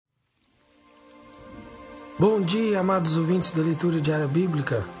Bom dia, amados ouvintes da leitura diária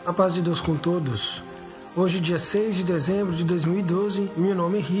bíblica. A paz de Deus com todos. Hoje, dia 6 de dezembro de 2012, meu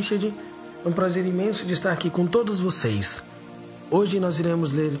nome é Richard. É um prazer imenso de estar aqui com todos vocês. Hoje nós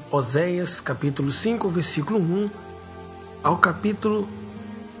iremos ler Oséias, capítulo 5, versículo 1 ao capítulo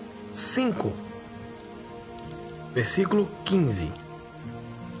 5, versículo 15.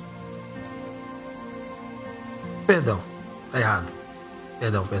 Perdão.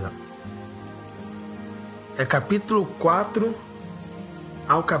 É capítulo 4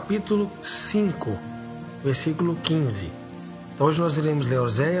 ao capítulo 5, versículo 15. Então, hoje nós iremos ler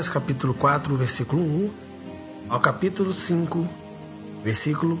Oséias, capítulo 4, versículo 1, ao capítulo 5,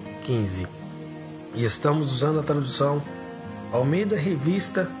 versículo 15. E estamos usando a tradução Almeida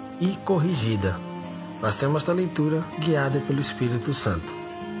Revista e Corrigida. Façamos esta leitura guiada pelo Espírito Santo.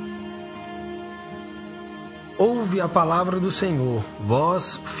 Ouve a palavra do Senhor,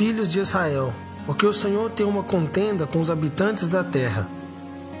 vós, filhos de Israel, porque o Senhor tem uma contenda com os habitantes da terra,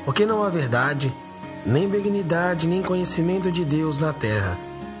 porque não há verdade, nem benignidade, nem conhecimento de Deus na terra.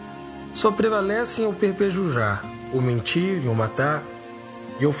 Só prevalecem o perpejurar, o mentir e o matar,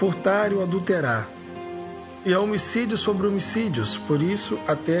 e o furtar e o adulterar, e há homicídio sobre homicídios, por isso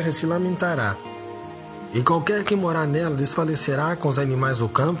a terra se lamentará. E qualquer que morar nela desfalecerá com os animais do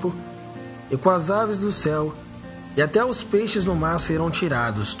campo e com as aves do céu, e até os peixes no mar serão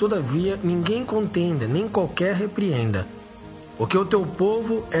tirados. Todavia ninguém contenda, nem qualquer repreenda, porque o teu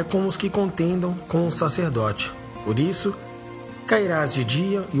povo é como os que contendam com o sacerdote. Por isso cairás de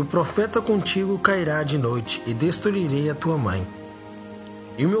dia, e o profeta contigo cairá de noite, e destruirei a tua mãe.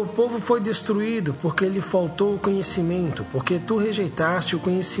 E o meu povo foi destruído, porque lhe faltou o conhecimento, porque tu rejeitaste o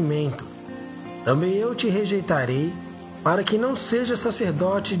conhecimento. Também eu te rejeitarei, para que não sejas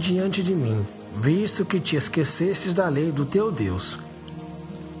sacerdote diante de mim, visto que te esquecestes da lei do teu Deus.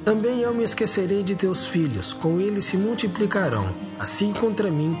 Também eu me esquecerei de teus filhos, com eles se multiplicarão, assim contra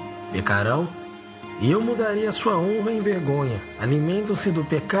mim pecarão, e eu mudarei a sua honra em vergonha. Alimentam-se do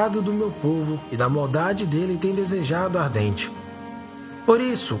pecado do meu povo, e da maldade dele tem desejado ardente. Por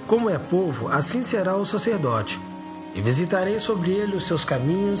isso, como é povo, assim será o sacerdote, e visitarei sobre ele os seus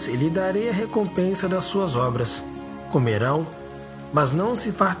caminhos, e lhe darei a recompensa das suas obras. Comerão, mas não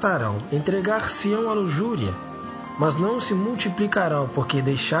se fartarão, entregar-se-ão à luxúria, mas não se multiplicarão, porque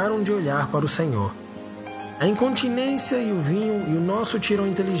deixaram de olhar para o Senhor. A incontinência e o vinho e o nosso tiram a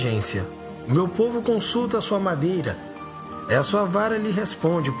inteligência. O meu povo consulta a sua madeira, a sua vara lhe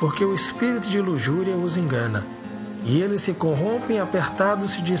responde, porque o espírito de luxúria os engana, e eles se corrompem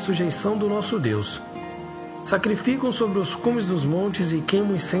apertados-se de sujeição do nosso Deus. Sacrificam sobre os cumes dos montes e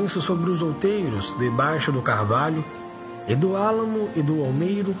queimam incenso sobre os outeiros, debaixo do carvalho, e do álamo e do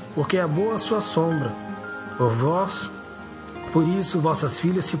almeiro, porque é boa a sua sombra. Por isso vossas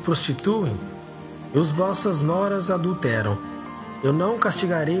filhas se prostituem, e os vossas noras adulteram. Eu não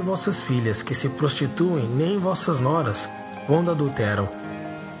castigarei vossas filhas que se prostituem, nem vossas noras, quando adulteram.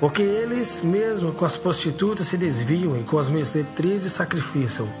 Porque eles mesmo com as prostitutas se desviam, e com as meretrizes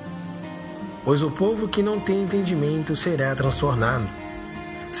sacrificam. Pois o povo que não tem entendimento será transtornado.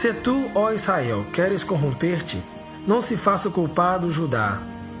 Se tu, ó Israel, queres corromper-te, não se faça culpado Judá,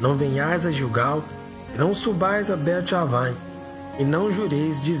 não venhais a Gilgal, e não subais a Bet-Avan, e não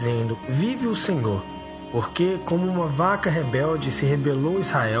jureis, dizendo, vive o Senhor, porque como uma vaca rebelde se rebelou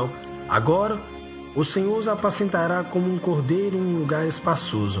Israel, agora o Senhor os apacentará como um cordeiro em um lugar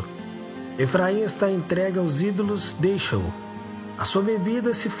espaçoso. Efraim está entregue aos ídolos, deixa-o. A sua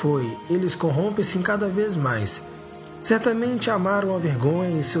bebida se foi, eles corrompem-se cada vez mais. Certamente amaram a vergonha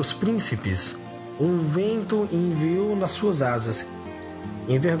em seus príncipes. Um vento enviou nas suas asas,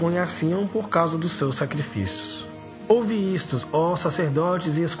 envergonhar-se-ão por causa dos seus sacrifícios. Ouve isto, ó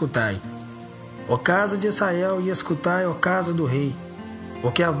sacerdotes, e escutai, ó casa de Israel, e escutai, ó casa do rei,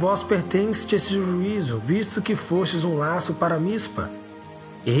 porque a vós pertence esse juízo, visto que fostes um laço para Mispa,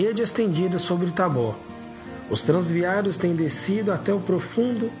 e rede estendida sobre Tabor. Os transviados têm descido até o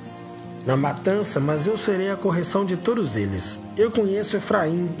profundo na matança, mas eu serei a correção de todos eles. Eu conheço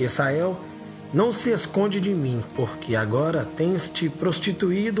Efraim, Israel não se esconde de mim, porque agora tens-te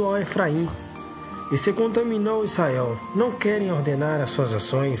prostituído, ó Efraim, e se contaminou Israel. Não querem ordenar as suas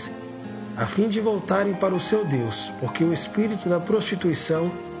ações, a fim de voltarem para o seu Deus, porque o espírito da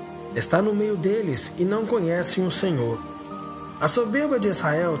prostituição está no meio deles, e não conhecem o Senhor. A soberba de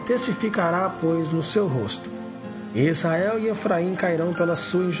Israel testificará, pois, no seu rosto. E Israel e Efraim cairão pela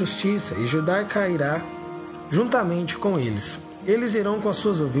sua injustiça, e Judá cairá juntamente com eles. Eles irão com as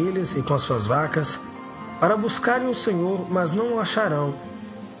suas ovelhas e com as suas vacas para buscarem o Senhor, mas não o acharão.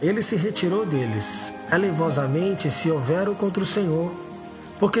 Ele se retirou deles. Alevosamente se houveram contra o Senhor,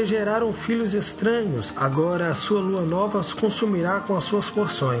 Porque geraram filhos estranhos, agora a sua lua nova os consumirá com as suas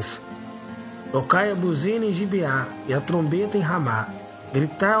porções. Tocai a buzina em Gibeá e a trombeta em Ramá.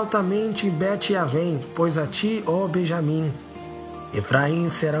 Gritai altamente em Bet-Avém, pois a ti, ó Benjamim. Efraim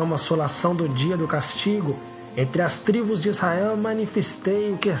será uma assolação do dia do castigo. Entre as tribos de Israel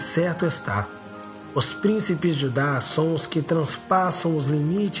manifestei o que certo está. Os príncipes de Judá são os que transpassam os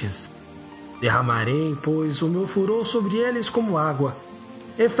limites. Derramarei, pois, o meu furor sobre eles como água.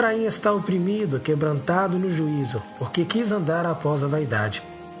 Efraim está oprimido, quebrantado no juízo, porque quis andar após a vaidade.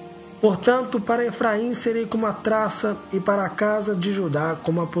 Portanto, para Efraim serei como a traça, e para a casa de Judá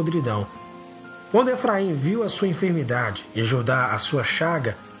como a podridão. Quando Efraim viu a sua enfermidade e Judá a sua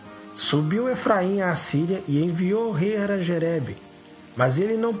chaga, subiu Efraim à Assíria e enviou o rei Arajerebe. Mas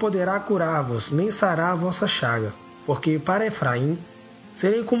ele não poderá curar-vos, nem sarar a vossa chaga, porque para Efraim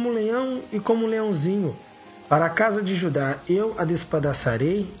serei como um leão e como um leãozinho. Para a casa de Judá eu a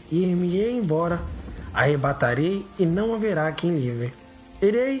despedaçarei e ir-me-ei embora, arrebatarei e não haverá quem livre.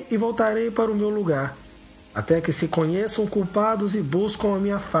 Irei e voltarei para o meu lugar, até que se conheçam culpados e buscam a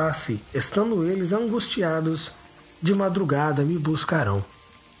minha face, estando eles angustiados, de madrugada me buscarão.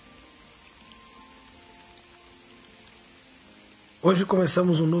 Hoje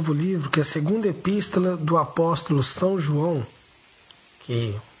começamos um novo livro, que é a segunda epístola do apóstolo São João,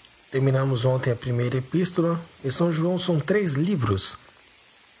 que terminamos ontem a primeira epístola. E São João são 3 livros,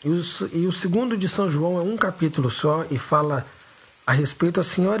 e o segundo de São João é um capítulo só, e fala a respeito da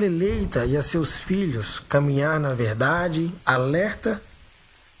senhora eleita e a seus filhos, caminhar na verdade, alerta,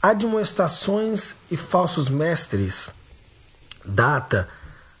 admoestações e falsos mestres. Data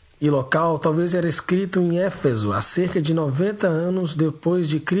e local talvez era escrito em Éfeso há cerca de 90 anos depois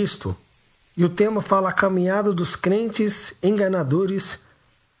de Cristo. E o tema fala a caminhada dos crentes enganadores,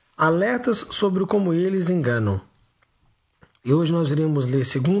 alertas sobre como eles enganam. E hoje nós iremos ler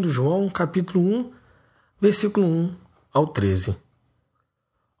 2 João, capítulo 1, versículo 1 ao 13.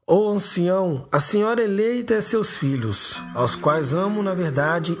 Ó ancião, a senhora eleita é seus filhos, aos quais amo na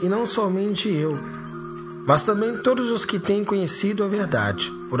verdade, e não somente eu, mas também todos os que têm conhecido a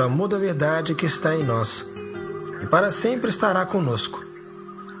verdade, por amor da verdade que está em nós, e para sempre estará conosco.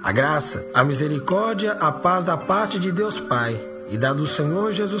 A graça, a misericórdia, a paz da parte de Deus Pai e da do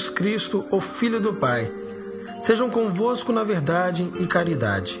Senhor Jesus Cristo, o Filho do Pai, sejam convosco na verdade e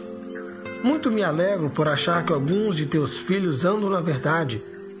caridade. Muito me alegro por achar que alguns de teus filhos andam na verdade,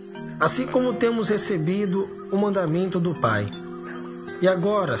 assim como temos recebido o mandamento do Pai. E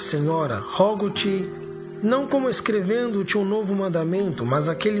agora, Senhora, rogo-te, não como escrevendo-te um novo mandamento, mas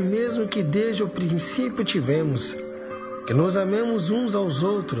aquele mesmo que desde o princípio tivemos, que nos amemos uns aos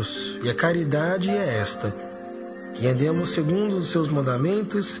outros, e a caridade é esta, que andemos segundo os seus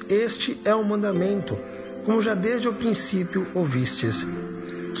mandamentos. Este é o mandamento, como já desde o princípio ouvistes,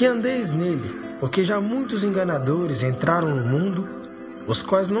 que andeis nele, porque já muitos enganadores entraram no mundo, os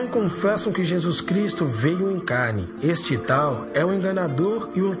quais não confessam que Jesus Cristo veio em carne. Este tal é o enganador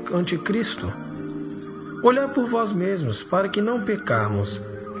e o anticristo. Olhai por vós mesmos, para que não pecarmos.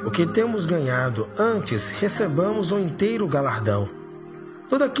 O que temos ganhado, antes recebamos o inteiro galardão.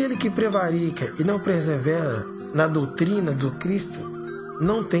 Todo aquele que prevarica e não persevera na doutrina do Cristo,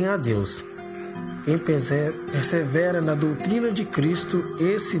 não tem a Deus. Quem persevera na doutrina de Cristo,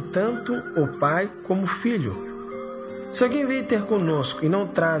 esse tanto o Pai como o Filho. Se alguém veio ter conosco e não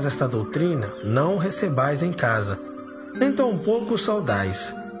traz esta doutrina, não o recebais em casa, nem tampouco o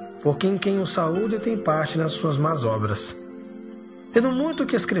saudais, porque em quem o saúde tem parte nas suas más obras. Tendo muito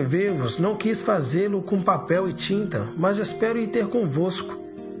que escrever-vos, não quis fazê-lo com papel e tinta, mas espero ir ter convosco,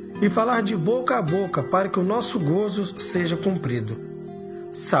 e falar de boca a boca, para que o nosso gozo seja cumprido.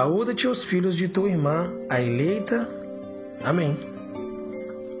 Saúda-te os filhos de tua irmã, a eleita. Amém.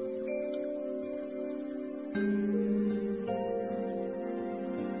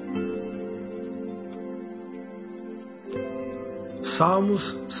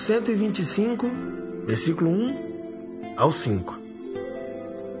 Salmos 125, versículo 1 ao 5.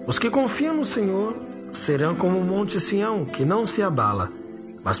 Os que confiam no Senhor serão como o monte Sião, que não se abala,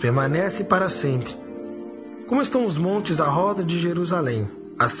 mas permanece para sempre. Como estão os montes à roda de Jerusalém,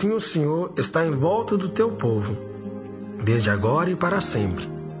 assim o Senhor está em volta do teu povo, desde agora e para sempre.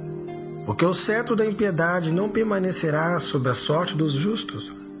 Porque o cetro da impiedade não permanecerá sobre a sorte dos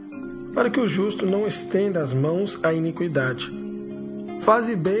justos, para que o justo não estenda as mãos à iniquidade.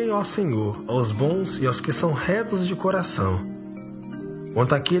 Faze bem, ó Senhor, aos bons e aos que são retos de coração.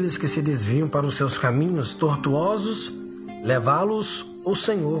 Quanto àqueles que se desviam para os seus caminhos tortuosos, levá-los o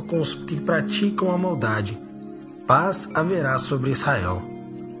Senhor com os que praticam a maldade. Paz haverá sobre Israel.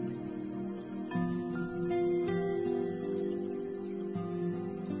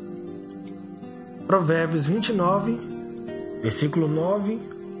 Provérbios 29, versículo 9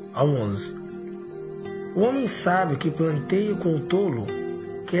 ao 11. O homem sábio que planteia com o tolo,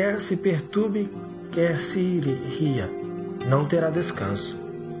 quer se perturbe, quer se ria, não terá descanso.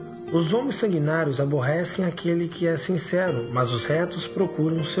 Os homens sanguinários aborrecem aquele que é sincero, mas os retos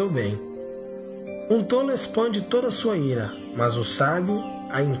procuram o seu bem. Um tolo expande toda a sua ira, mas o sábio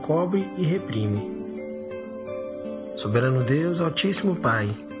a encobre e reprime. Soberano Deus, Altíssimo Pai,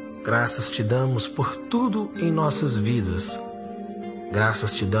 graças te damos por tudo em nossas vidas.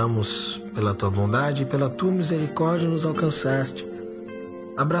 Graças te damos pela tua bondade e pela tua misericórdia nos alcançaste.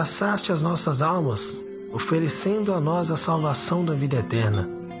 Abraçaste as nossas almas, oferecendo a nós a salvação da vida eterna.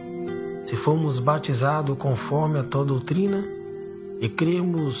 Se fomos batizados conforme a tua doutrina e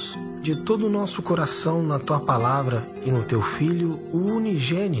cremos de todo o nosso coração na tua palavra e no teu Filho, o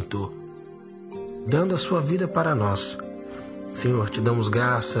unigênito, dando a sua vida para nós. Senhor, te damos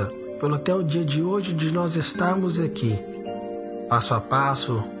graça pelo até o dia de hoje de nós estarmos aqui, passo a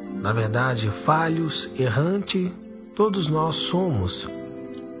passo, na verdade, falhos, errante, todos nós somos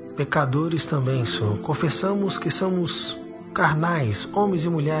pecadores também, Senhor. Confessamos que somos carnais, homens e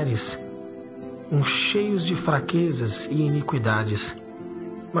mulheres, cheios de fraquezas e iniquidades.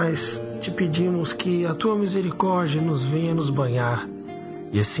 Mas te pedimos que a tua misericórdia nos venha nos banhar,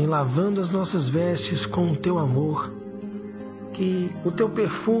 e assim lavando as nossas vestes com o teu amor, que o teu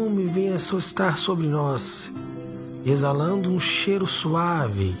perfume venha estar sobre nós, exalando um cheiro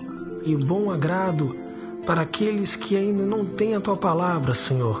suave e bom agrado para aqueles que ainda não têm a tua palavra,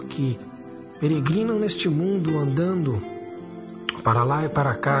 Senhor, que peregrinam neste mundo andando para lá e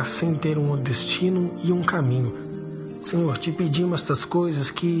para cá sem ter um destino e um caminho. Senhor, te pedimos estas coisas,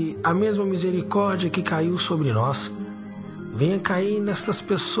 que a mesma misericórdia que caiu sobre nós venha cair nestas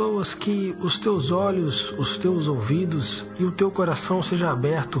pessoas, que os teus olhos, os teus ouvidos e o teu coração seja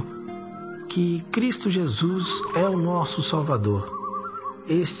aberto, que Cristo Jesus é o nosso Salvador,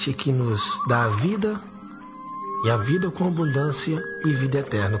 este que nos dá a vida, e a vida com abundância e vida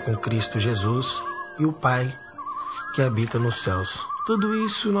eterna com Cristo Jesus e o Pai que habita nos céus. Tudo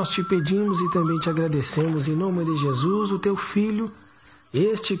isso nós te pedimos e também te agradecemos em nome de Jesus, o teu Filho,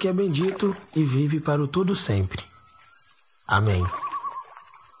 este que é bendito e vive para o todo sempre. Amém.